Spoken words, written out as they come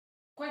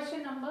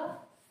Question number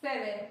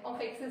 7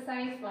 of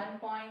exercise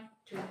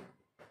 1.2.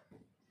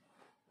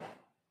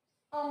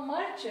 A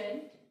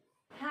merchant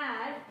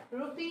had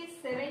rupees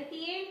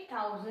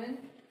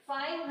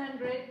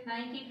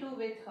 78,592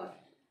 with her.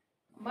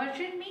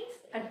 Merchant means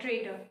a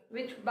trader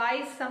which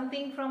buys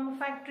something from a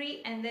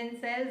factory and then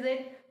sells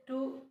it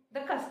to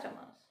the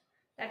customers.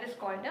 That is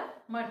called a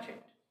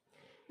merchant.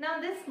 Now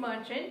this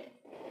merchant,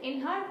 in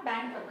her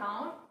bank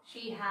account,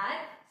 she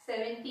had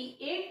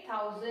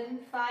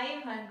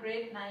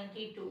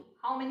 78,592.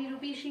 How many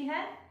rupees she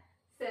had?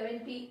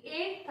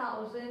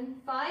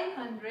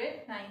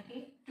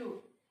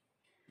 78,592.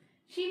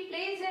 She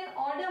placed an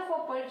order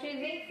for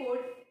purchasing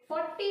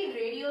 40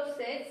 radio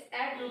sets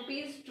at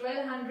rupees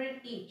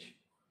 1200 each.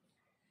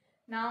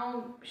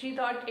 Now she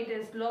thought it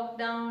is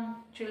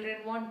lockdown,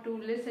 children want to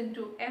listen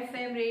to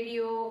FM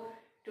radio,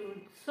 to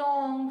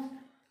songs.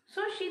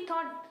 So she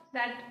thought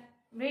that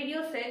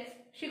radio sets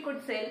she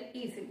could sell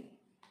easily.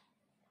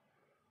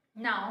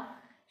 Now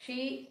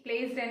she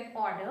placed an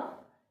order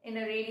in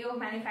a radio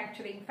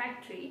manufacturing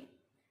factory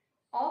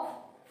of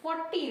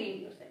 40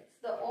 radio sets.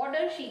 The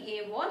order she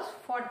gave was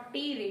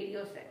 40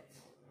 radio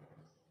sets.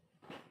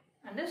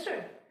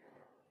 Understood?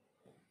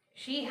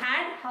 She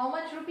had how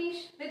much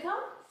rupees with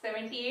her?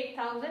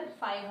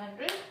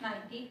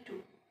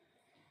 78,592.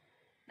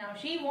 Now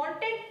she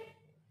wanted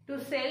to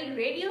sell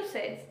radio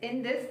sets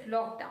in this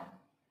lockdown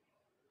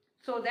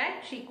so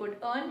that she could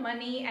earn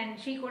money and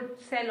she could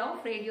sell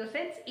off radio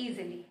sets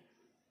easily.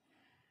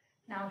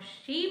 Now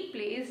she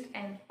placed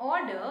an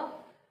order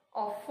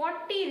of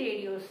 40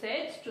 radio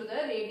sets to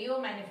the radio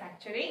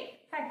manufacturing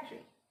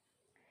factory.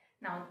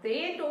 Now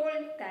they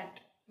told that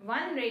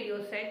one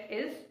radio set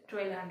is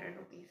 1200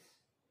 rupees.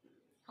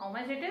 How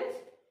much it is?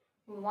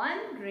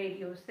 One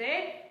radio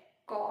set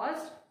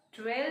cost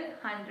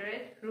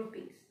 1200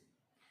 rupees.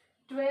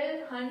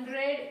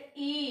 1200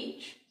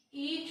 each.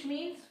 Each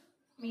means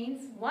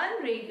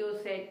one radio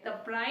set. The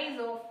price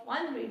of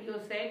one radio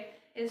set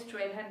is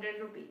 1200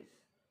 rupees.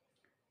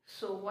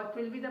 So what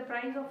will be the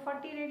price of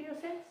 40 radio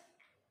sets?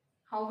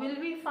 How will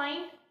we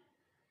find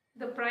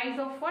the price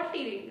of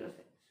 40 radio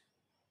sets?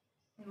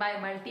 By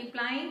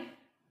multiplying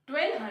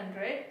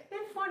 1200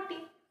 with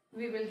 40.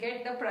 We will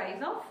get the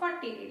price of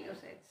 40 radio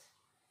sets.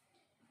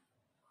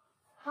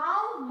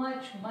 How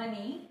much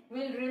money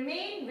will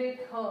remain with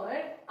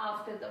her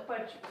after the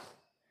purchase?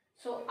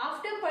 So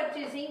after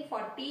purchasing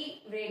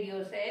 40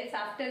 radio sets,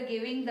 after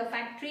giving the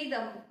factory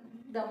the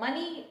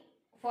money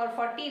for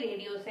 40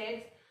 radio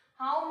sets,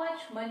 how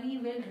much money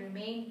will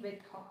remain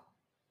with her?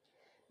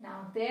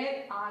 Now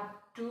there are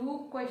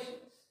two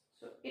questions.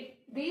 So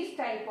these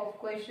type of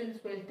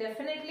questions will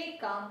definitely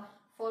come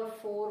for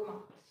 4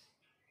 marks.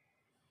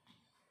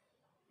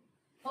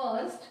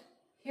 First,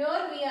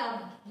 here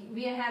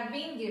we have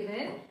been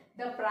given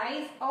the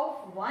price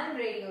of one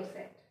radio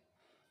set.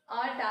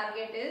 Our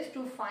target is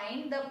to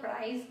find the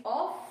price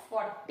of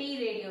 40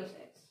 radio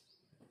sets.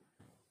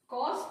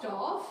 Cost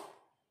of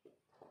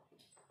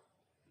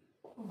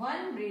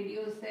one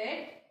radio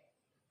set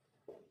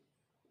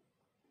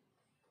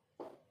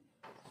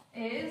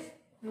is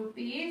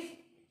rupees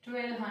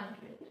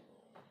 1200.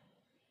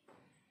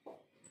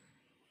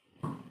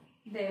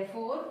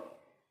 Therefore,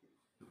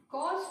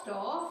 cost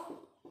of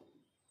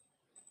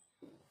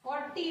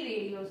 40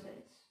 radio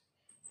sets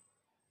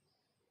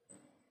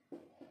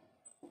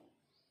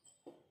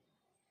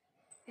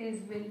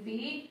will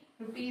be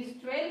rupees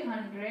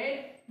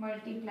 1200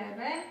 multiplied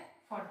by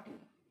 40.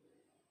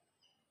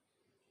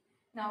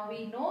 Now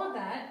we know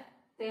that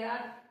there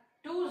are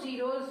 2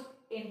 zeros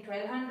in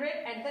 1200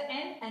 at the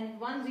end and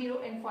 1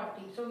 zero in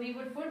 40. So we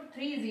would put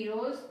 3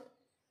 zeros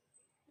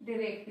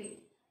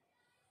directly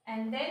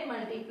and then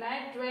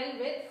multiply 12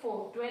 with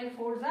 4. 12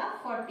 fours are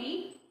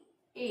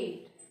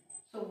 48.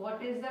 So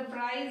what is the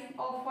price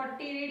of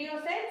 40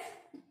 radio sets?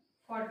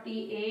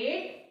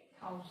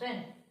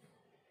 48,000.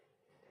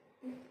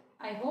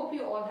 I hope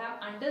you all have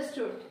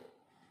understood.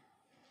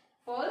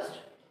 First,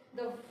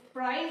 the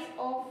price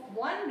of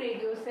one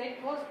radio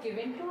set was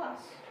given to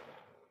us.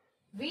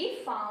 We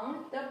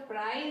found the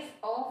price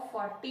of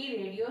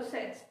 40 radio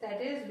sets.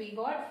 That is, we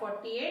got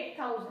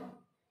 48,000.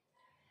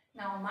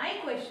 Now my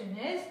question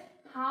is,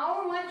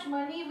 how much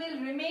money will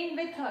remain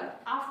with her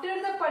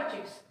after the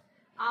purchase?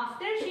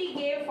 After she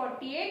gave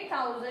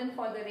 48,000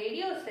 for the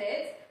radio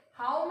sets,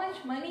 how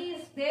much money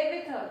is there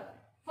with her?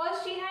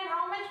 First she had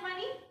how much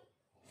money?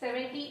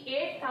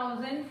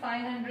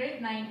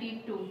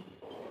 78,592.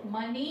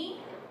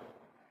 Money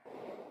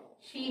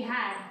she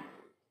had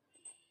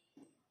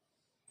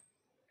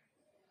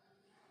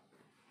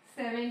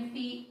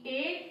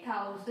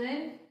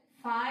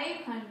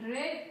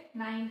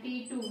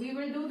 78,592. We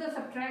will do the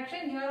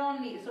subtraction here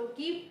only. So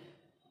keep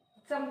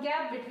some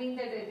gap between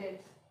the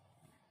digits.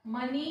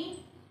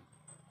 Money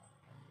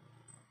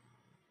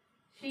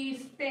she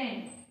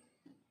spent.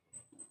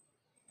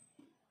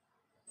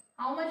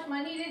 How much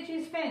money did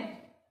she spend?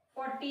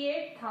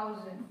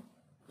 48,000.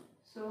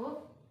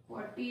 So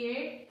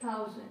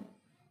 48,000.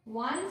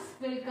 Ones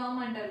will come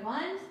under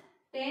ones,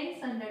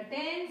 tens under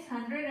tens,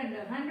 100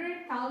 under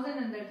 100,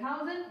 1000 under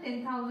 1000,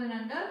 10,000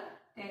 under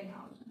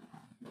 10,000.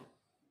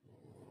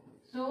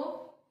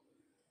 So,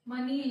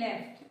 money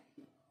left.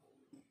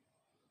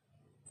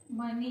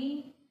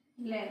 Money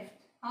left.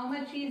 How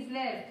much is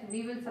left?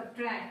 We will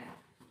subtract.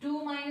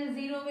 2 minus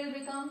 0 will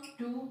become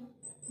 2.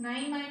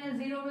 9 minus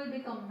 0 will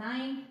become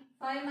 9.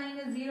 5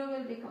 minus 0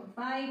 will become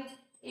 5.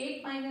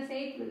 8 minus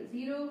 8 will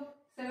 0.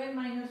 7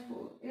 minus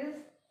 4 is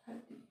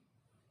 30.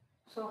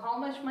 So how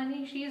much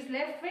money she is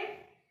left with?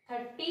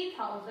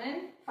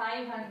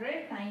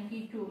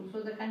 30,592.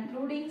 So the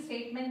concluding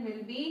statement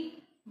will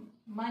be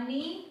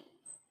money.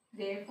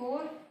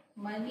 Therefore,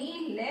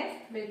 money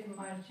left with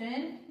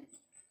merchant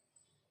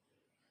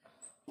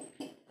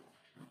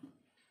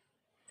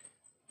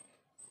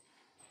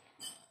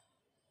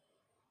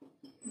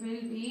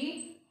will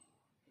be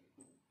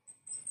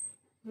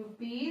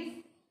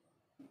rupees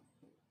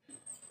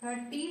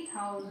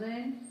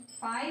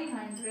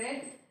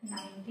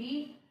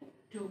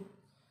 30,592.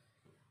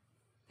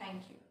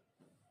 Thank you.